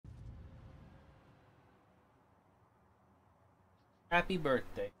Happy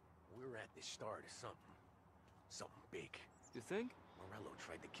birthday. We're at the start of something. Something big. You think? Morello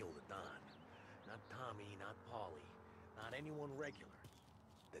tried to kill the Don. Not Tommy, not Paulie, not anyone regular.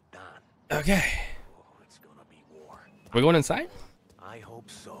 The Don. Okay. Oh, it's gonna be war. We're going inside? I hope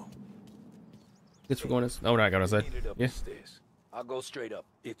so. Guess we're going inside. Oh, we're not going inside. Yeah. I'll go straight up.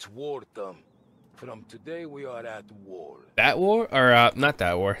 It's war time. From today, we are at war. That war? Or, not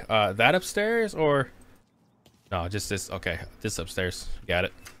that war. That upstairs or... No, just this. Okay, this upstairs. Got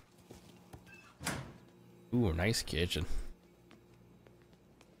it. Ooh, nice kitchen.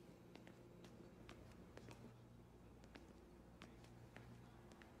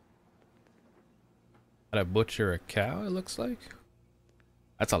 How to butcher a cow, it looks like.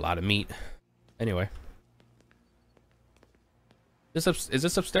 That's a lot of meat. Anyway. Is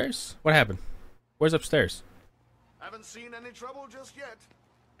this upstairs? What happened? Where's upstairs? Haven't seen any trouble just yet.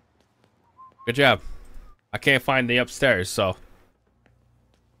 Good job. I can't find the upstairs, so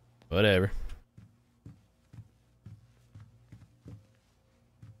whatever.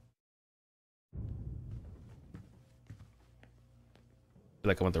 I feel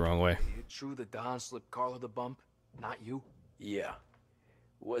like I went the wrong way. Is it true that Don slipped Carlo the bump? Not you? Yeah.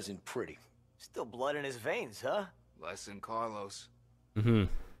 Wasn't pretty. Still blood in his veins, huh? Less than Carlos. Mm-hmm.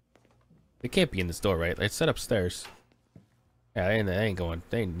 They can't be in this door, right? They said upstairs. Yeah, they ain't going.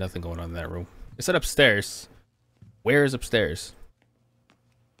 There ain't nothing going on in that room. They said upstairs. Where is upstairs?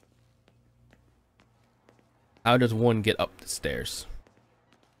 How does one get up the stairs?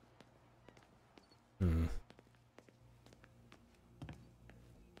 Hmm.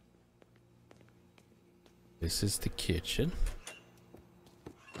 This is the kitchen.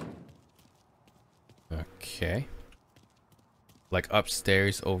 Okay. Like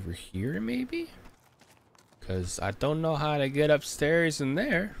upstairs over here, maybe? Because I don't know how to get upstairs in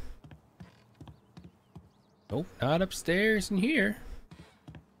there. Nope, not upstairs in here.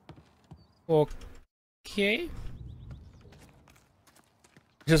 Okay.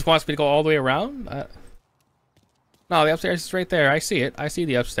 Just wants me to go all the way around? No, the upstairs is right there. I see it. I see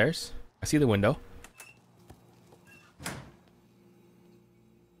the upstairs. I see the window.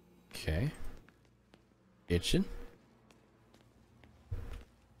 Okay. Kitchen.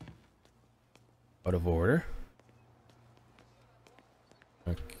 Out of order.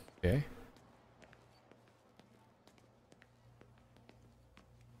 Okay.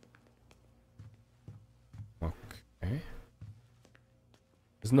 Okay.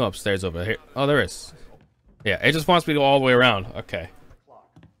 There's no upstairs over here. Oh, there is. Yeah, it just wants me to go all the way around. Okay.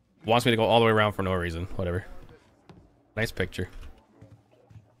 Wants me to go all the way around for no reason. Whatever. Nice picture.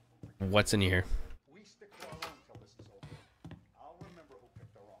 What's in here?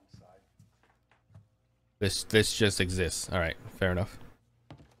 This just exists. All right, fair enough.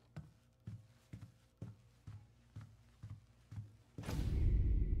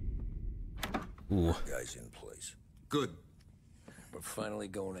 Ooh. Guys in place. Good. We're finally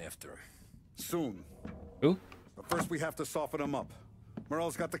going after him. Soon. Who? But first we have to soften him up.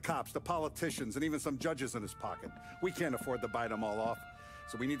 Morello's got the cops, the politicians, and even some judges in his pocket. We can't afford to bite them all off,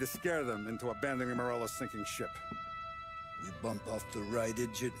 so we need to scare them into abandoning Morello's sinking ship. We bump off the right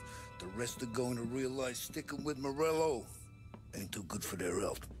idiot, the rest are going to realize sticking with Morello ain't too good for their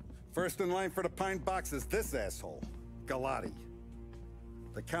health. First in line for the pine box is this asshole, Galati.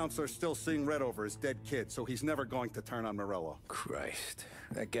 The counselor's still seeing red over his dead kid, so he's never going to turn on Morello. Christ.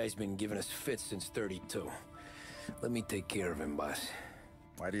 That guy's been giving us fits since 32. Let me take care of him, boss.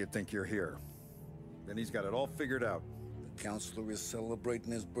 Why do you think you're here? Then he's got it all figured out. The counselor is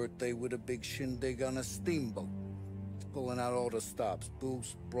celebrating his birthday with a big shindig on a steamboat. He's pulling out all the stops,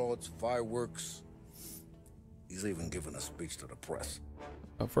 booze, broads, fireworks. He's even giving a speech to the press.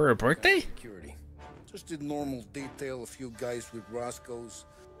 Oh, for her birthday? Security. Just in normal detail, a few guys with Roscoe's.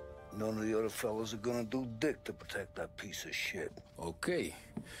 None of the other fellas are gonna do dick to protect that piece of shit. Okay.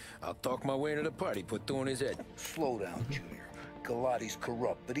 I'll talk my way into the party, put two in his head. Slow down, Junior. Galati's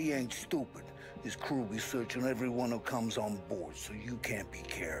corrupt, but he ain't stupid. His crew be searching everyone who comes on board, so you can't be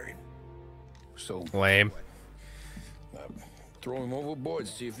carried. So... Lame. Throw him overboard,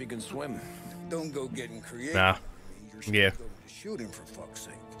 see if he can swim. Don't go getting creative. Nah. You're still Yeah. going to shoot him, for fuck's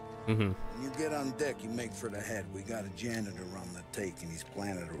sake. Mm-hmm. When you get on deck, you make for the head. We got a janitor on the take, and he's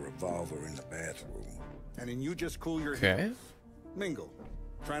planted a revolver in the bathroom. And then you just cool your Okay. heels. Mingle.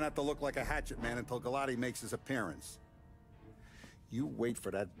 Try not to look like a hatchet man until Galati makes his appearance. You wait for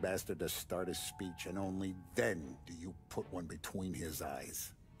that bastard to start his speech, and only then do you put one between his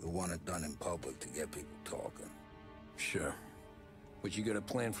eyes. We want it done in public to get people talking. Sure. But you got a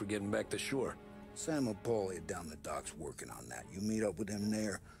plan for getting back to shore? Sam and Paulie are down the docks working on that. You meet up with them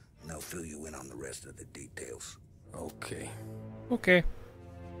there, and they'll fill you in on the rest of the details. Okay. Okay.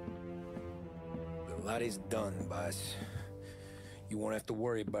 Galati's done, boss. You won't have to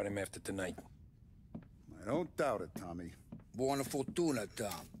worry about him after tonight. I don't doubt it, Tommy. Buona fortuna,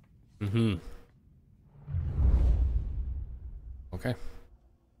 Tom. Mm-hmm. Okay.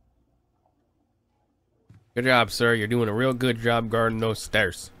 Good job, sir. You're doing a real good job guarding those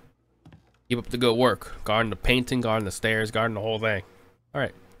stairs. Keep up the good work. Guarding the painting, guarding the stairs, guarding the whole thing.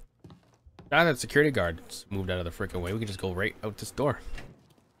 Alright. Now that security guard's moved out of the freaking way, we can just go right out this door.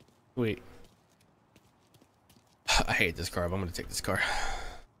 Wait. I hate this car, but I'm gonna take this car.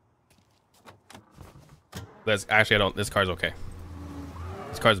 That's actually I don't. This car's okay.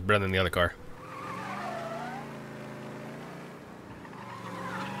 This car's better than the other car.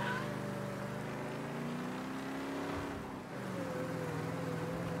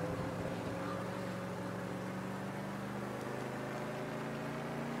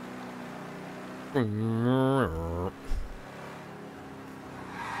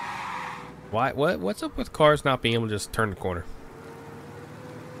 Why? What's up with cars not being able to just turn the corner?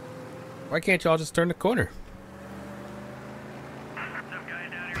 Why can't y'all just turn the corner?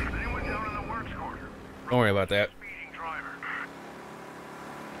 Don't worry about that.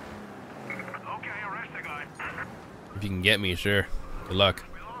 If you can get me, sure. Good luck.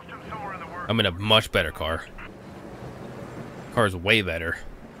 I'm in a much better car. Car's way better.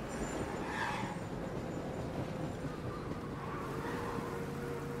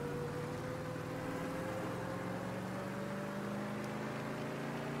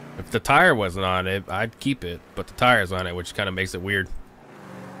 If the tire wasn't on it, I'd keep it, but the tire's on it, which kind of makes it weird.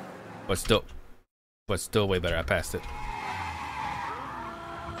 But still way better. I passed it.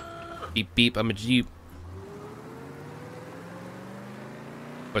 Beep beep, I'm a Jeep.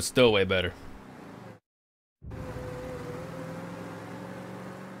 But still way better.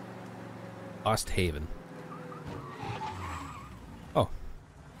 Lost Haven. Oh.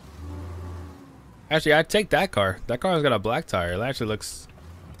 Actually, I'd take that car. That car's got a black tire. It actually looks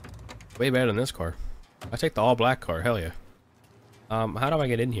way better than this car. I take the all black car. Hell yeah. How do I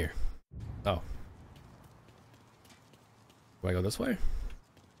get in here? Oh. Do I go this way?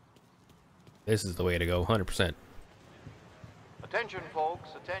 This is the way to go, 100%. Attention, folks,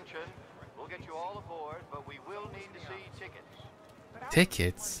 attention. We'll get you all aboard, but we will need to see tickets.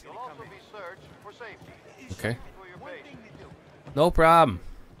 Tickets? You'll also be searched for safety. Okay. For your patience. No problem.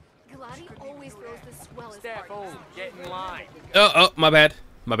 Galati always throws the swellest Staff parties. home, get in line. Oh, my bad.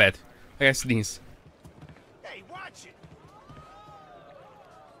 My bad. I gotta sneeze. Hey, watch it.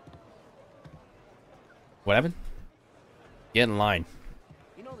 What happened? Get in line.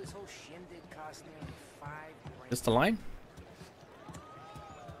 You know this whole shindig cost nearly $5 grand. This the line?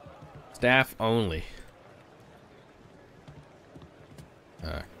 Staff only.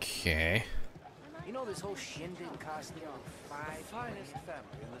 Okay. You know this whole shindig cost nearly $5 finest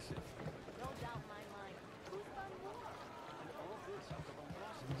family in the city.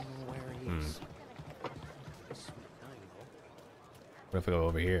 Where he is. What if I go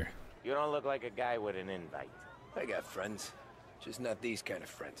over here? You don't look like a guy with an invite. I got friends. Just not these kind of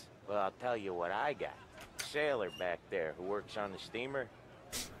friends. Well, I'll tell you what I got. Sailor back there who works on the steamer.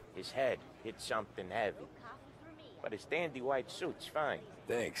 His head hit something heavy. But his dandy white suit's fine.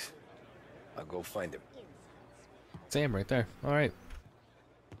 Thanks. I'll go find him. Sam right there. Alright.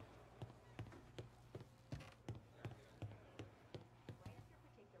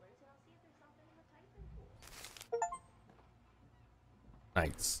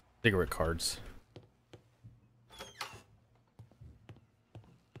 Nice. Cigarette cards.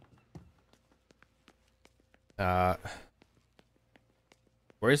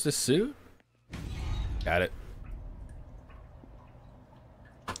 Where's the suit? Got it.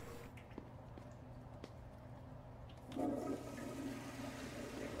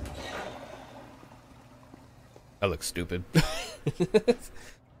 That looks stupid.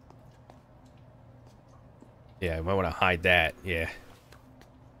 Yeah, I might want to hide that. Yeah.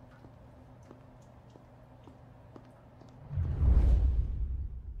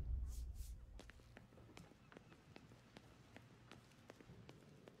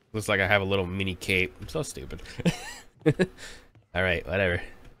 Looks like I have a little mini cape. I'm so stupid. All right, whatever.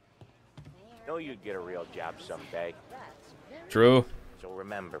 Know you'd get a real job someday. True. So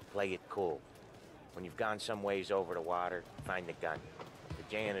remember, play it cool. When you've gone some ways over the water, find the gun. The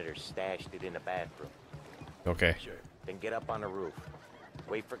janitor stashed it in the bathroom. Okay. Sure. Then get up on the roof.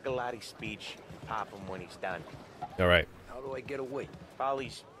 Wait for Galati's speech. Pop him when he's done. All right. How do I get away?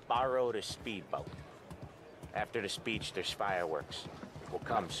 Polly's borrowed a speedboat. After the speech, there's fireworks. We'll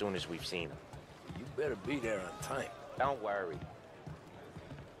come soon as we've seen them. You better be there on time. Don't worry.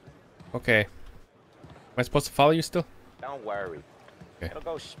 Okay. Am I supposed to follow you still? Don't worry. Okay. It'll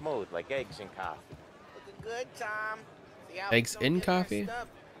go smooth like eggs in coffee. Looking good, Tom. See how Eggs we don't in get coffee? messed up?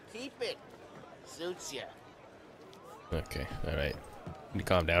 Keep it. Suits ya. Okay, alright. Need to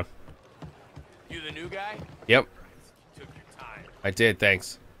calm down. You the new guy? Yep, Took your time. I did,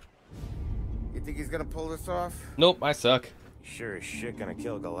 thanks. You think he's gonna pull this off? Nope, I suck. Sure as shit gonna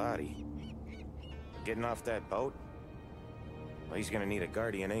kill Galati. Getting off that boat? Well, he's gonna need a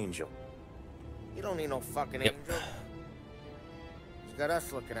guardian angel. You don't need no fucking Yep. angel. He's got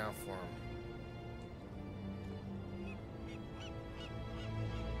us looking out for him.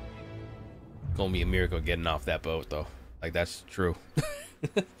 Gonna be a miracle getting off that boat, though. Like, that's true.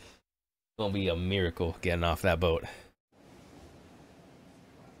 Gonna be a miracle getting off that boat.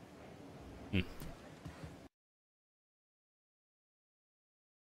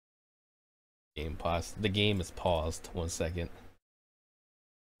 Game paused. The game is paused. 1 second.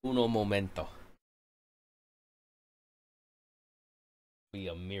 Uno momento. Be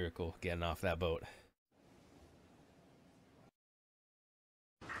a miracle getting off that boat.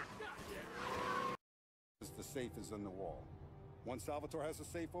 The safe is in the wall. Once Salvatore has the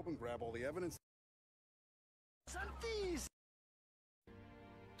safe open, grab all the evidence.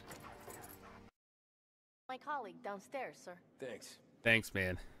 My colleague downstairs, sir. Thanks. Thanks,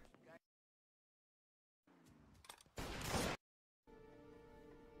 man.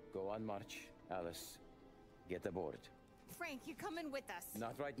 Go on, March. Alice, get aboard. Frank, you're coming with us.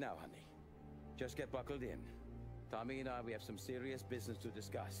 Not right now, honey. Just get buckled in. Tommy and I, we have some serious business to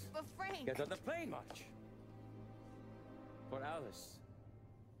discuss. But Frank... Get on the plane, March. For Alice.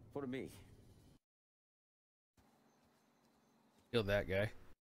 For me. Kill that guy.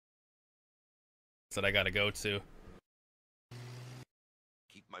 That's what I gotta go to.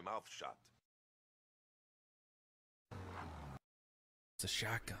 Keep my mouth shut. It's a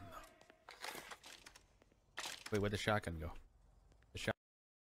shotgun, though. Wait, where'd the shotgun go? The shot.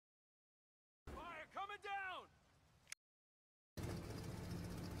 Fire coming down!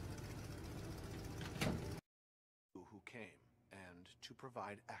 Who came and to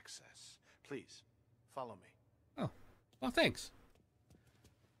provide access. Please, follow me. Oh, well, thanks.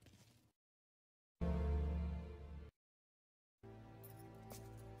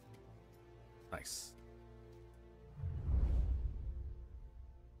 Nice.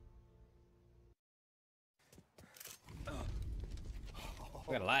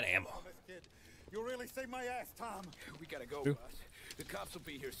 We got a lot of ammo. You really saved my ass, Tom. We gotta go, Who? boss. The cops will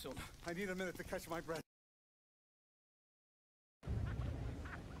be here soon. I need a minute to catch my breath.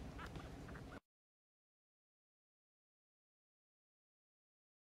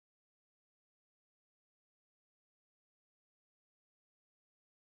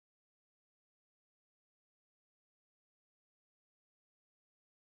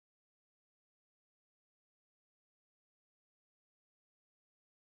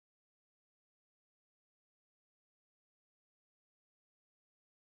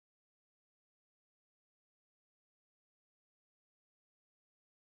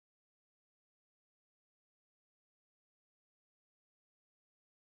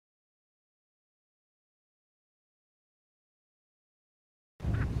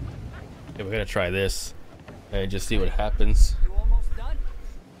 Okay, we're gonna try this and just see what happens. You almost done?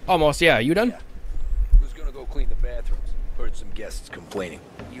 Almost, yeah. You done? Who's gonna go clean the bathrooms? Heard some guests complaining.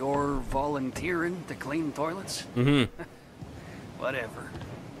 You're volunteering to clean toilets? Mm-hmm. Whatever.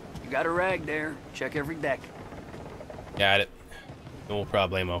 You got a rag there. Check every deck. Got it. No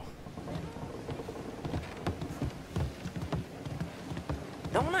problemo.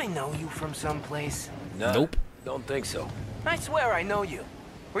 Don't I know you from someplace? Nah, Nope. Don't think so. I swear I know you.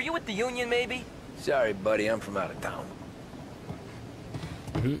 Were you with the Union, maybe? Sorry, buddy, I'm from out of town.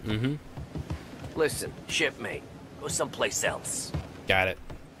 Mm-hmm. Listen, shipmate. Go someplace else. Got it.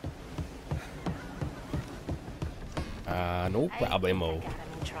 No problemo.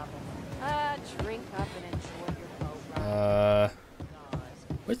 Drink up and enjoy your boat ride.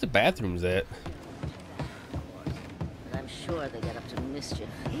 Where's the bathrooms at? But I'm sure they get up to mischief.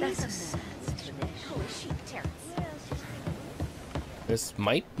 That's a sad situation. Holy shit, Terrence. This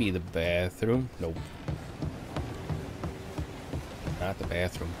might be the bathroom. Nope. Not the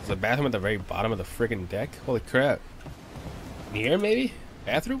bathroom. Is the bathroom at the very bottom of the friggin' deck? Holy crap. In here, maybe?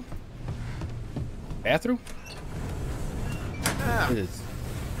 Bathroom? Bathroom? Ah, What is-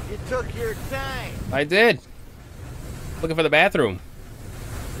 you took your time. I did. Looking for the bathroom.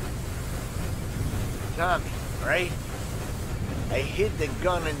 Tommy, right? I hid the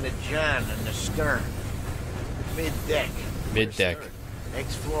gun in the john in the stern. Mid-deck. Mid-deck.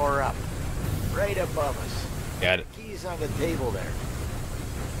 Next floor up. Right above us. Got it. Keys on the table there.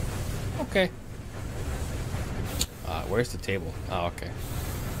 Okay. Where's the table? Oh, okay.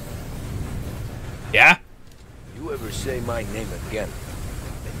 Yeah? You ever say my name again,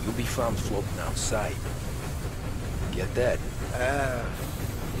 and you'll be found floating outside. Get that?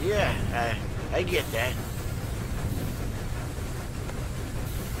 Yeah, I get that.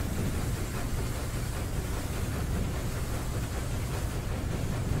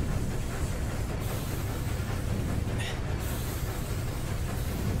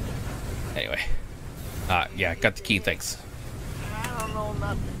 Anyway. Yeah, got the key, thanks. I don't know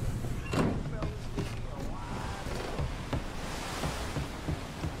nothing.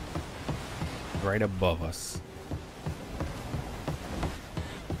 Right above us.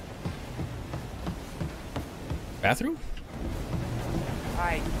 Bathroom?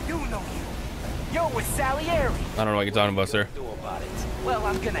 I do know you. You're with Salieri. I don't know what you're talking about, sir. Do about it. Well,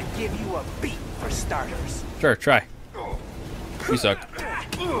 I'm gonna give you a beat for starters. Sure, try. You suck.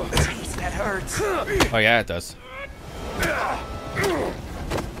 Jeez, that hurts. Oh yeah, it does.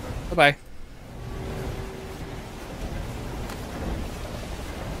 Bye-bye.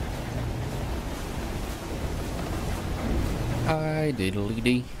 Hi, diddly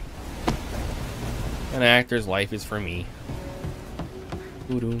dee. An actor's life is for me.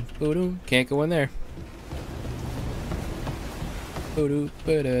 Boo-doom, boo-doom. Can't go in there. Boo-doom,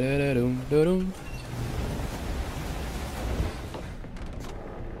 ba-da-da-da-doom, doo-doom.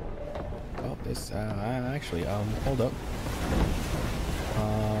 Oh, this, actually, hold up.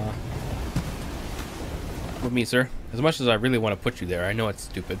 With me, sir. As much as I really want to put you there, I know it's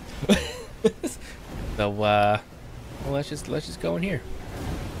stupid. So, well, let's just go in here.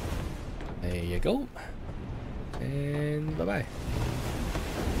 There you go. And bye-bye.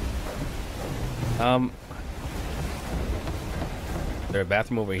 Is there a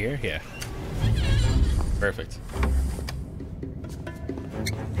bathroom over here? Yeah. Perfect.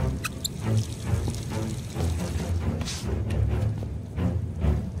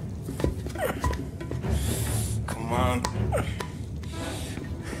 Come on.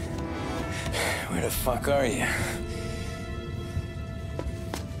 Where the fuck are you?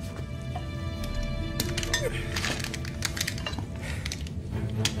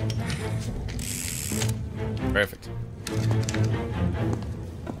 Perfect.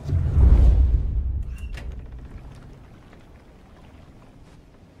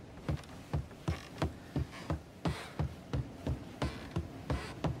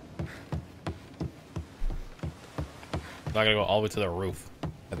 I gotta go all the way to the roof,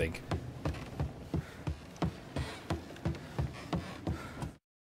 I think.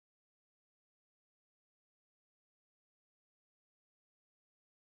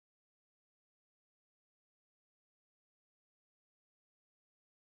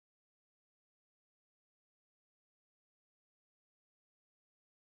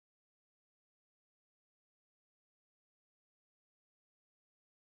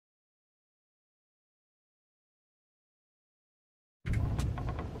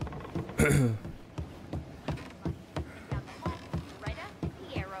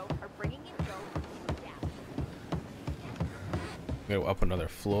 Go up another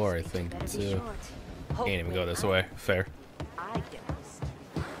floor, I think, too. Can't even go this way. Fair.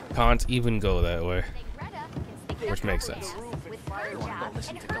 Can't even go that way. Which makes sense. Do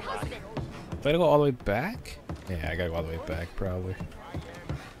I gotta go all the way back? Yeah, I gotta go all the way back, probably.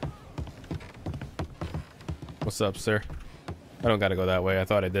 What's up, sir? I don't gotta go that way. I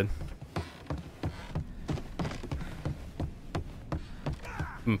thought I did.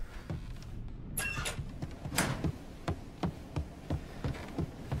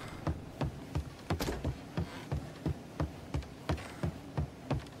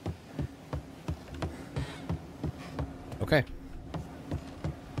 Okay.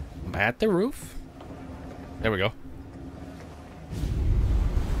 I'm at the roof. There we go.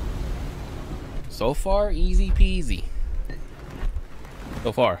 So far, easy peasy.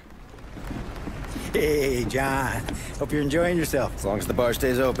 So far. Hey, John. Hope you're enjoying yourself. As long as the bar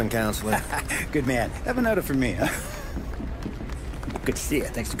stays open, counselor. Good man. Have a note for me, huh? Good to see you.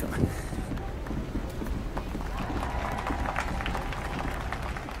 Thanks for coming.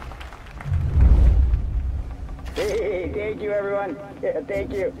 Hey, thank you, everyone. Yeah,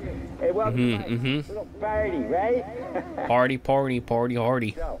 thank you. Hey, welcome to my little party, right? Party, party, party,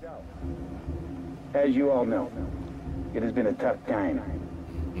 hardy. So, as you all know, it has been a tough time.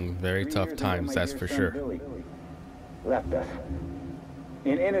 Very tough times, that's for sure. Billy left us.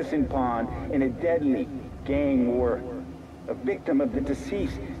 An innocent pawn in a deadly gang war. A victim of the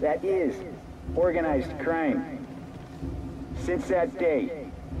deceased that is organized crime. Since that day,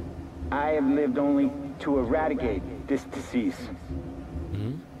 I have lived only to eradicate this disease.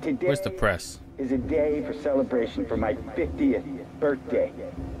 Where's the press? is a day for celebration for my 50th birthday.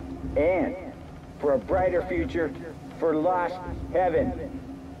 And for a brighter future for Lost Heaven.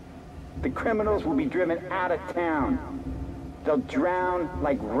 The criminals will be driven out of town. They'll drown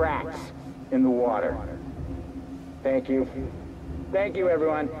like rats in the water. Thank you. Thank you,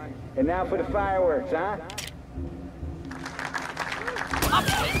 everyone. And now for the fireworks, huh? Oh,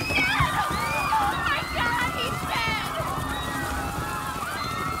 he's dead! Oh my God, he's dead!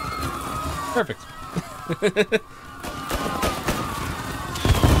 Perfect.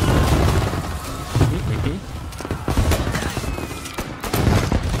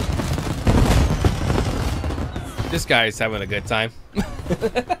 This guy's having a good time.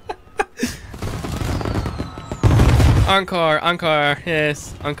 Encore, encore,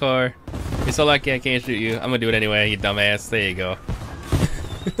 yes, encore. You're so lucky I can't shoot you. I'm gonna do it anyway, you dumbass. There you go.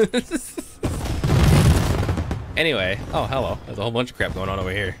 Anyway, oh hello. There's a whole bunch of crap going on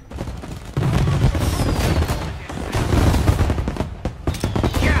over here.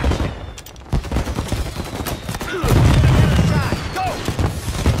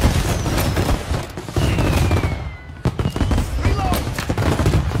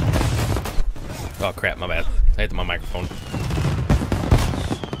 Oh crap, my bad. I hit my microphone.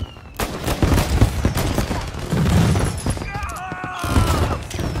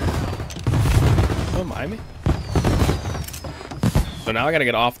 Don't mind me. So now I gotta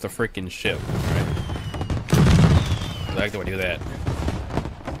get off the freaking ship, right? I like the way to do that.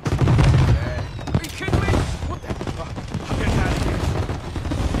 Are you kidding me? What the? I'm getting out of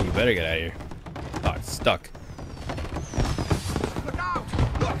here. You better get out of here. Oh, it's stuck.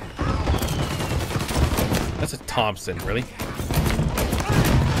 That's a Thompson, really?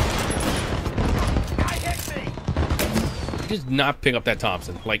 You did not pick up that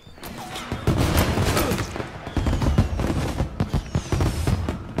Thompson. Like,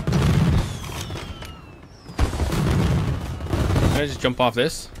 can I just jump off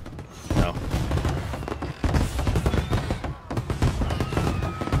this? No.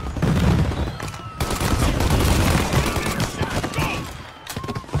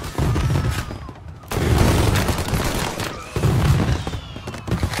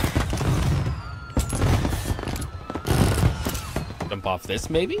 Jump off this,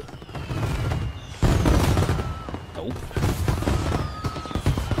 maybe? Nope.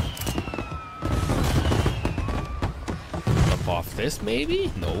 Jump off this,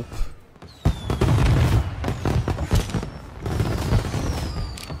 maybe? Nope.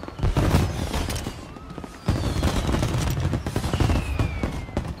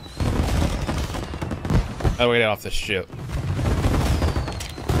 How do we get off this ship?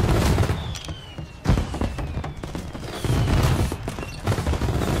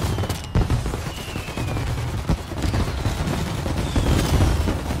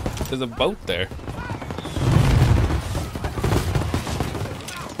 There's a boat there.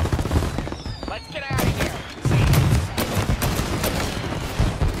 Let's get out of here.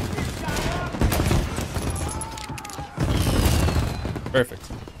 Perfect.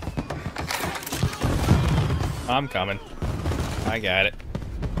 I'm coming. I got it.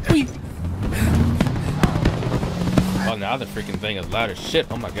 Oh, now the freaking thing is loud as shit.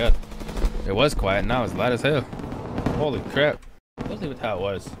 Oh my god. It was quiet, now it's loud as hell. Holy crap. Let's leave it how it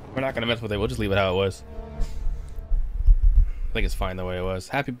was. We're not gonna mess with it, we'll just leave it how it was. I think it's fine the way it was.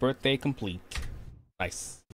 Happy birthday complete. Nice.